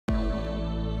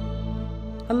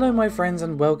Hello my friends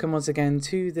and welcome once again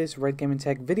to this Red Gaming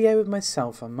Tech video with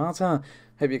myself, Amata.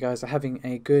 Hope you guys are having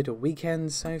a good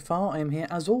weekend so far. I am here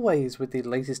as always with the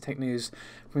latest tech news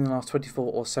from the last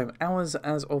 24 or so hours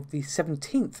as of the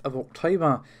 17th of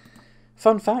October.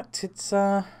 Fun fact, it's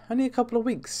only a couple of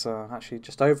weeks, actually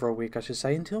just over a week I should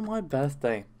say, until my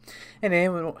birthday.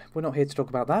 Anyway, we're not here to talk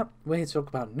about that, we're here to talk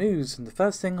about news, and the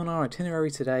first thing on our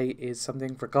itinerary today is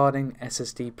something regarding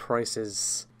SSD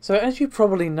prices. So as you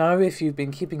probably know, if you've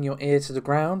been keeping your ear to the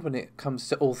ground when it comes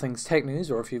to all things tech news,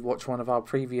 or if you've watched one of our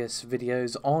previous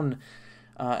videos on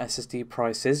SSD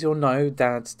prices, you'll know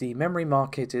that the memory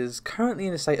market is currently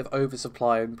in a state of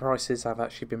oversupply and prices have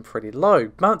actually been pretty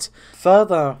low. But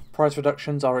further price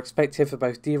reductions are expected for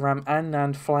both DRAM and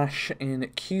NAND flash in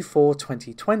Q4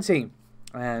 2020.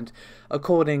 And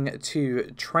according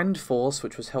to TrendForce,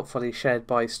 which was helpfully shared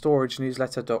by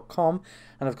storagenewsletter.com,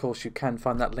 and of course you can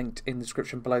find that linked in the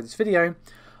description below this video,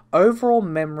 overall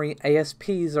memory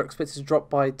ASPs are expected to drop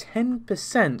by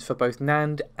 10% for both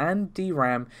NAND and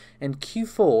DRAM in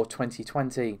Q4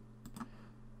 2020.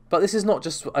 But this is not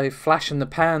just a flash in the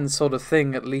pan sort of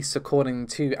thing, at least according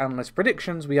to analyst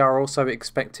predictions. We are also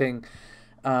expecting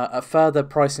a further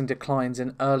pricing declines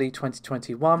in early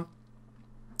 2021.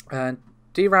 And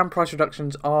DRAM price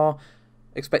reductions are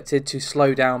expected to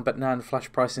slow down, but NAND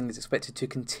flash pricing is expected to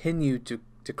continue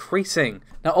decreasing.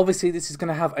 Now obviously this is going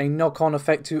to have a knock-on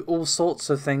effect to all sorts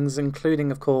of things,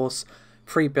 including of course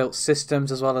pre-built systems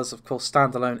as well as of course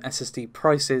standalone SSD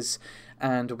prices,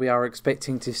 and we are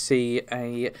expecting to see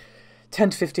a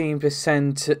 10 to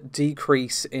 15%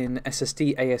 decrease in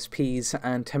SSD ASPs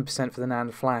and 10% for the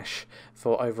NAND flash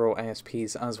for overall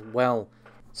ASPs as well.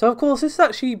 So of course this is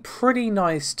actually pretty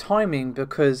nice timing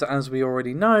because, as we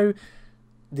already know,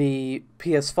 the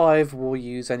PS5 will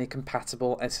use any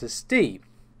compatible SSD.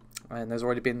 And there's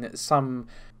already been some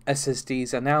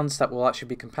SSDs announced that will actually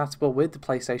be compatible with the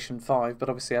PlayStation 5, but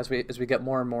obviously as we get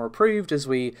more and more approved, as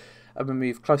we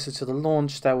move closer to the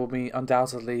launch, there will be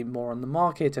undoubtedly more on the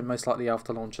market, and most likely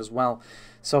after launch as well.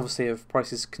 So obviously if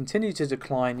prices continue to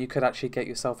decline, you could actually get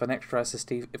yourself an extra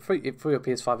SSD for your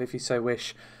PS5 if you so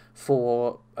wish,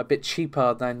 for a bit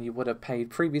cheaper than you would have paid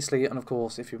previously. And of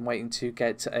course if you're waiting to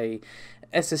get a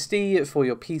SSD for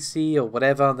your PC or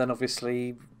whatever, then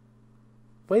obviously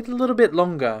wait a little bit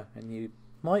longer and you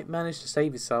might manage to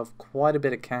save yourself quite a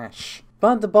bit of cash.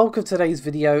 But the bulk of today's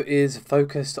video is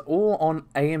focused all on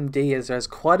AMD, as there's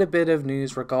quite a bit of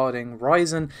news regarding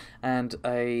Ryzen and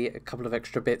a couple of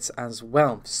extra bits as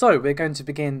well. So we're going to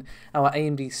begin our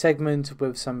AMD segment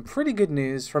with some pretty good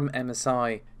news from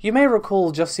MSI. You may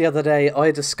recall just the other day I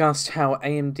discussed how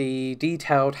AMD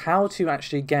detailed how to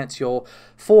actually get your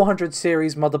 400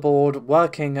 series motherboard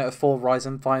working for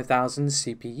Ryzen 5000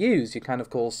 CPUs. You can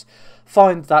of course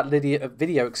find that video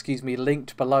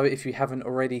linked below if you haven't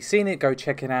already seen it. Go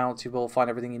check it out, you will find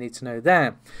everything you need to know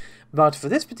there. But for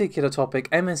this particular topic,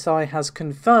 MSI has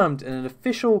confirmed in an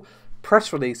official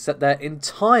press release that their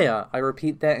entire, I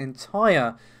repeat, their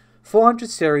entire 400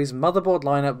 series motherboard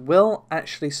lineup will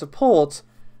actually support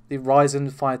the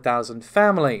Ryzen 5000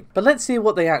 family. But let's see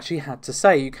what they actually had to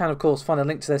say. You can of course find a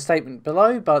link to their statement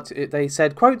below, but they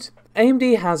said, quote,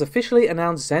 AMD has officially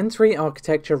announced Zen 3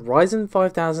 architecture Ryzen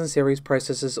 5000 series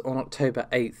processors on October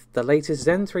 8th. The latest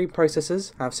Zen 3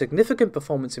 processors have significant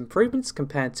performance improvements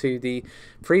compared to the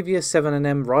previous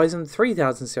 7nm Ryzen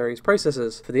 3000 series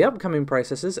processors. For the upcoming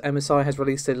processors, MSI has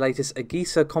released the latest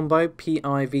Agisa combo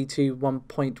PIV2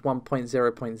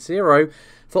 1.1.0.0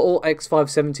 for all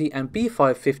X570 and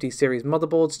B550 series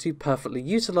motherboards to perfectly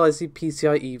utilize the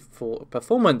PCIe 4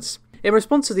 performance. In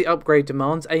response to the upgrade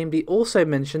demands, AMD also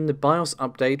mentioned the BIOS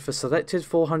update for selected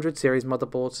 400 series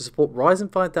motherboards to support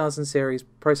Ryzen 5000 series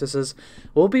processors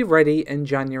will be ready in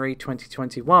January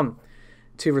 2021.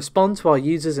 To respond to our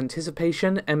users'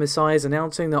 anticipation, MSI is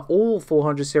announcing that all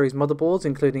 400 series motherboards,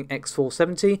 including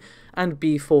X470 and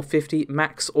B450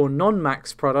 Max or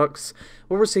non-Max products,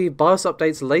 will receive BIOS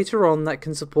updates later on that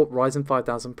can support Ryzen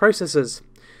 5000 processors.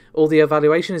 All the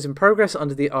evaluation is in progress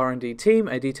under the R&D team.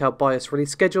 A detailed BIOS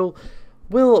release schedule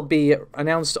will be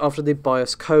announced after the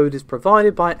BIOS code is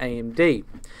provided by AMD.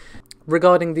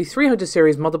 Regarding the 300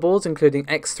 series motherboards, including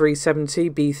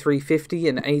X370, B350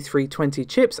 and A320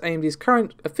 chips, AMD's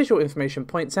current official information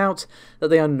points out that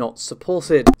they are not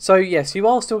supported. So yes, you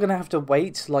are still going to have to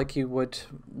wait like you would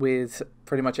with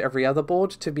pretty much every other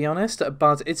board, to be honest,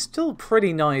 but it's still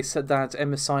pretty nice that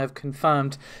MSI have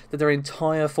confirmed that their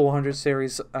entire 400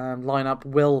 series lineup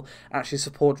will actually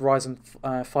support Ryzen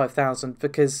 5000,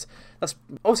 because that's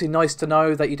obviously nice to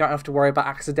know that you don't have to worry about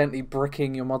accidentally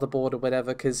bricking your motherboard or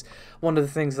whatever, because one of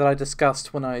the things that I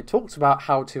discussed when I talked about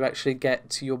how to actually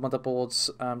get your motherboard's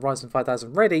Ryzen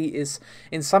 5000 ready is,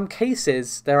 in some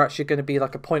cases, they're actually going to be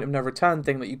like a point of no return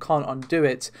thing that you can't undo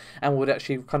it, and would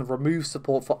actually kind of remove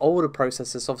support for older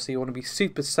processors. Obviously, you want to be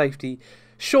super safety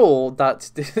sure that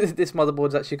this motherboard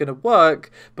is actually going to work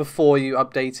before you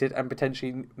update it and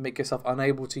potentially make yourself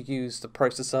unable to use the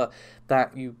processor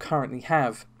that you currently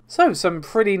have. So, some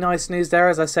pretty nice news there,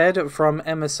 as I said, from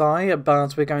MSI,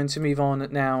 but we're going to move on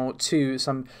now to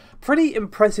some pretty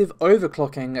impressive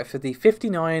overclocking for the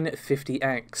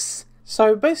 5950X.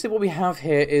 So, basically what we have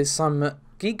here is some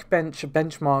Geekbench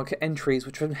benchmark entries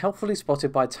which have been helpfully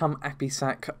spotted by Tom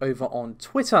Apisak over on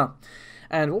Twitter.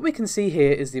 And what we can see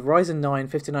here is the Ryzen 9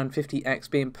 5950X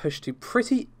being pushed to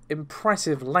pretty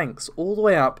impressive lengths, all the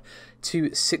way up to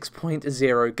 6.0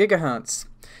 GHz.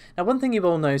 Now, one thing you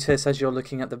will notice as you're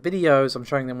looking at the videos, I'm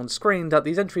showing them on screen, that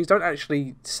these entries don't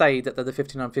actually say that they're the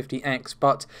 5950X,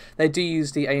 but they do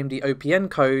use the AMD OPN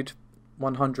code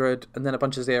 100 and then a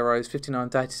bunch of zeros,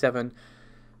 5937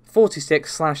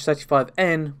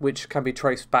 46/35N, which can be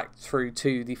traced back through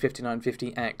to the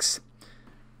 5950X.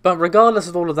 But regardless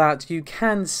of all of that, you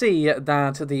can see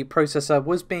that the processor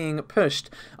was being pushed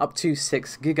up to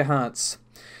 6 GHz.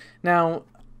 Now,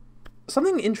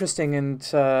 something interesting and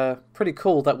pretty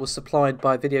cool that was supplied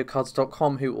by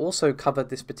videocards.com, who also covered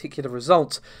this particular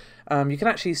result. You can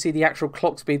actually see the actual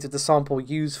clock speeds of the sample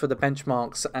used for the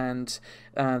benchmarks, and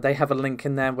they have a link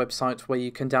in their website where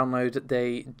you can download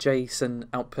the JSON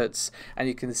outputs, and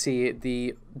you can see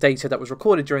the data that was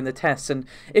recorded during the tests. And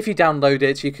if you download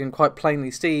it, you can quite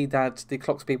plainly see that the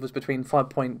clock speed was between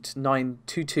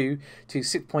 5.922 to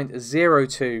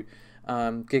 6.02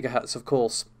 gigahertz, of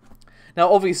course.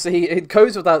 Now, obviously, it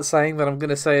goes without saying, but I'm going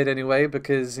to say it anyway,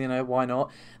 because, you know, why not,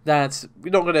 that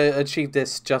you're not going to achieve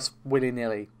this just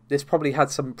willy-nilly. This probably had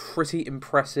some pretty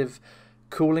impressive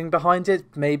cooling behind it,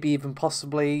 maybe even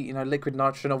possibly, you know, liquid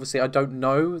nitrogen. Obviously, I don't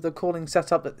know the cooling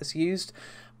setup that this used,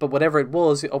 but whatever it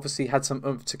was, it obviously had some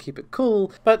oomph to keep it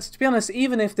cool. But to be honest,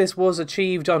 even if this was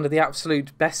achieved under the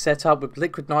absolute best setup with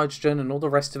liquid nitrogen and all the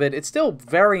rest of it, it's still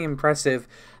very impressive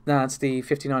that the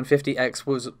 5950X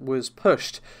was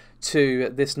pushed to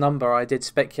this number. I did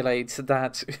speculate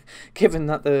that given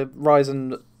that the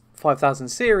Ryzen 5000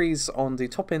 series on the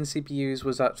top-end CPUs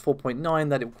was at 4.9,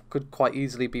 that it could quite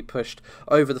easily be pushed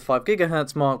over the 5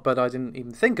 GHz mark, but I didn't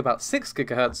even think about 6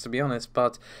 GHz, to be honest,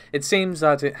 but it seems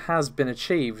that it has been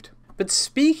achieved. But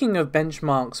speaking of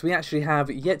benchmarks, we actually have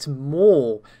yet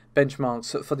more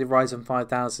benchmarks for the Ryzen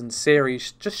 5000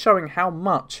 series, just showing how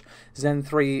much Zen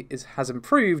 3 has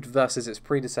improved versus its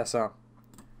predecessor.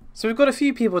 So we've got a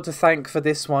few people to thank for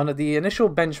this one. The initial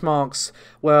benchmarks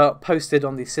were posted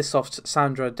on the Sysoft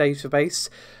Sandra database,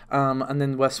 and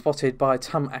then were spotted by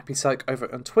Tom Apisak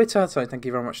over on Twitter, so thank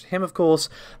you very much to him, of course.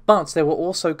 But they were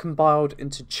also compiled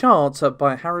into charts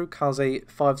by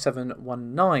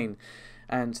Harukaze5719.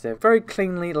 And they're very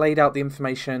cleanly laid out the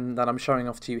information that I'm showing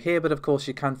off to you here, but of course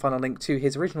you can find a link to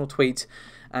his original tweet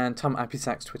and Tom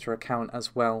Apisak's Twitter account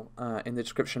as well in the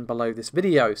description below this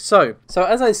video. So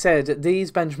as I said,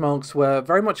 these benchmarks were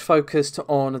very much focused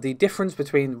on the difference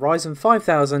between Ryzen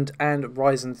 5000 and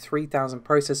Ryzen 3000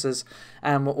 processors,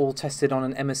 and were all tested on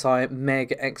an MSI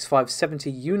Meg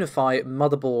X570 Unify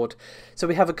motherboard. So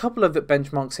we have a couple of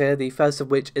benchmarks here, the first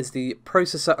of which is the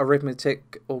processor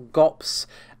arithmetic, or GOPS,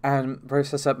 and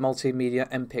processor multimedia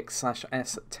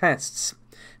MPIC/S tests.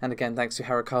 And again, thanks to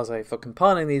Harukaze for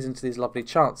compiling these into these lovely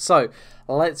charts. So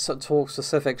let's talk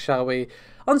specifics, shall we?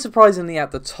 Unsurprisingly,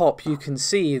 at the top, you can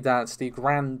see that the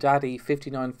granddaddy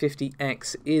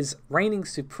 5950X is reigning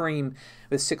supreme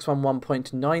with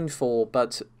 611.94,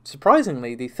 but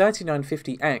surprisingly, the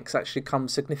 3950X actually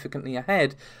comes significantly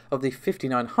ahead of the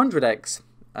 5900X.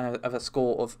 Of a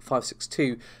score of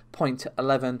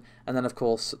 562.11, and then of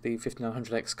course the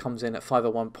 5900X comes in at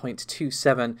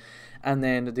 501.27, and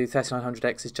then the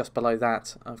 3900X is just below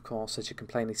that, of course, as you can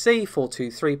plainly see,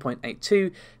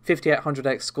 423.82,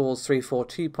 5800X scores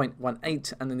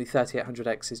 342.18, and then the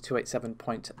 3800X is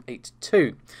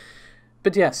 287.82.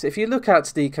 But yes, if you look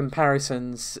at the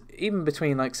comparisons, even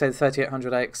between, like, say, the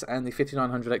 3800X and the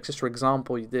 5900X, just for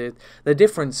example, the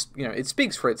difference, you know, it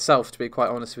speaks for itself, to be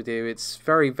quite honest with you. It's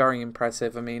very, very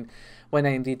impressive. I mean, when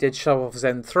AMD did show off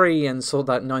Zen 3 and saw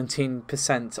that 19%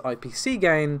 IPC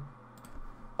gain,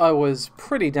 I was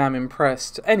pretty damn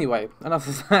impressed. Anyway, enough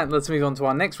of that, let's move on to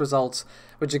our next result,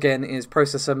 which again is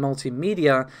processor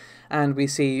multimedia, and we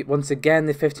see once again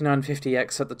the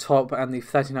 5950X at the top and the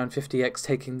 3950X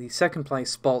taking the second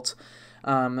place spot.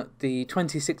 The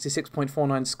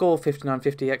 2066.49 score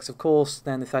 5950X, of course,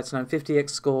 then the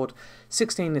 3950X scored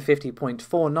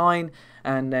 1650.49,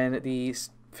 and then the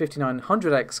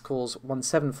 5900X scores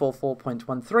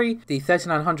 1744.13. The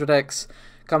 3900X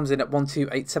comes in at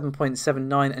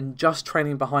 1287.79 and just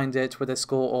trailing behind it with a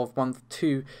score of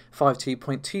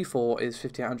 1252.24 is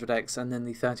 5800X, and then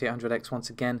the 3800X once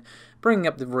again bringing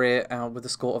up the rear with a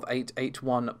score of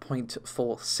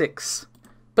 881.46.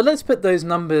 But let's put those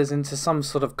numbers into some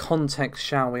sort of context,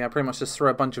 shall we? I pretty much just threw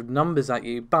a bunch of numbers at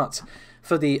you, but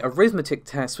for the arithmetic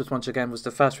test, which once again was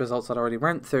the first results that I already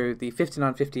went through, the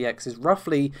 5950X is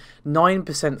roughly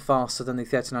 9% faster than the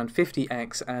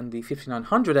 3950X, and the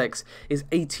 5900X is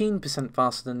 18%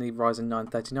 faster than the Ryzen 9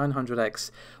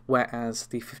 3900X, whereas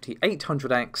the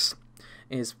 5800X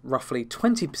is roughly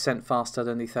 20% faster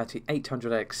than the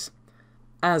 3800X.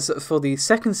 As for the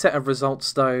second set of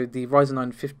results, though, the Ryzen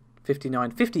 9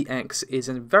 5950X is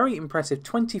a very impressive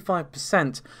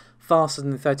 25% faster than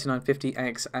the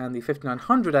 3950X, and the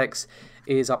 5900X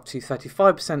is up to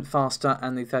 35% faster,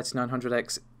 and the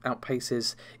 3900X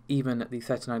outpaces even the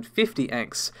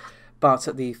 3950X. But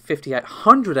the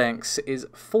 5800X is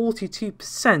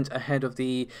 42% ahead of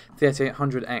the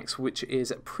 3800X, which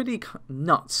is pretty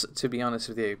nuts, to be honest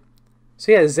with you.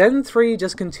 So yeah, Zen 3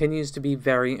 just continues to be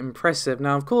very impressive.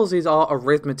 Now, of course, these are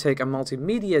arithmetic and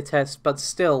multimedia tests, but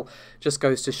still just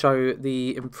goes to show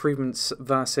the improvements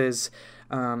versus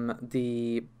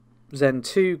the Zen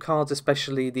 2 cards,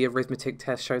 especially the arithmetic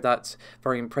tests show that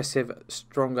very impressive,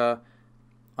 stronger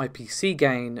IPC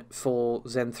gain for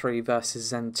Zen 3 versus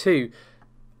Zen 2.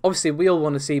 Obviously, we all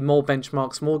want to see more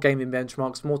benchmarks, more gaming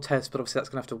benchmarks, more tests, but obviously that's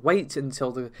going to have to wait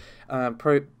until the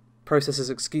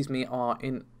processors, are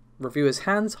in reviewers'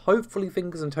 hands. Hopefully,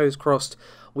 fingers and toes crossed,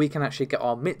 we can actually get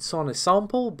our mitts on a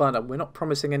sample, but we're not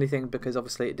promising anything because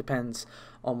obviously it depends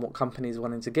on what companies are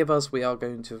wanting to give us. We are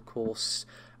going to, of course,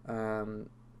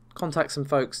 contact some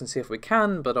folks and see if we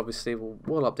can, but obviously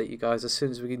we'll update you guys as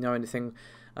soon as we know anything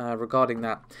regarding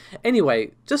that. Anyway,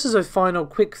 just as a final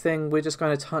quick thing, we're just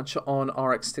going to touch on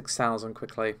RX 6000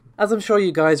 quickly. As I'm sure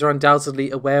you guys are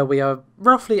undoubtedly aware, we are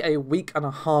roughly a week and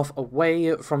a half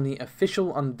away from the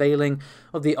official unveiling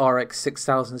of the RX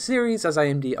 6000 series, as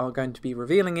AMD are going to be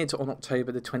revealing it on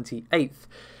October the 28th.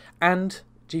 And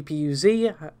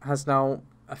GPU-Z has now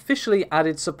officially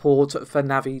added support for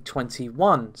Navi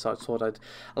 21, so I thought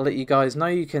I'll let you guys know.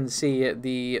 You can see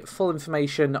the full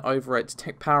information over at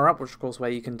Tech Power Up, which of course where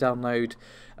you can download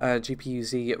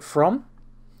GPU-Z from.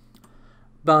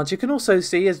 But you can also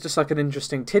see, as just like an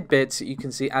interesting tidbit, you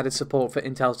can see added support for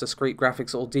Intel's discrete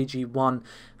graphics, or DG1,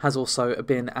 has also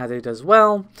been added as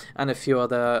well, and a few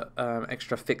other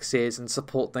extra fixes and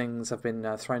support things have been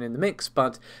thrown in the mix.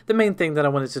 But the main thing that I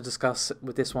wanted to discuss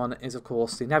with this one is, of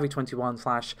course, the Navi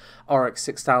 21/RX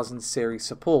 6000 series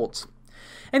support.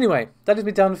 Anyway, that is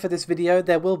me done for this video.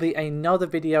 There will be another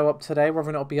video up today. Whether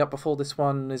or not it'll be up before this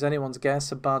one is anyone's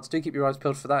guess, but do keep your eyes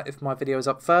peeled for that if my video is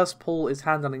up first. Paul is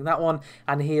handling that one,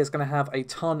 and he is going to have a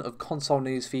ton of console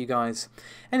news for you guys.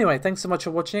 Anyway, thanks so much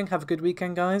for watching. Have a good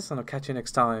weekend, guys, and I'll catch you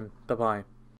next time. Bye-bye.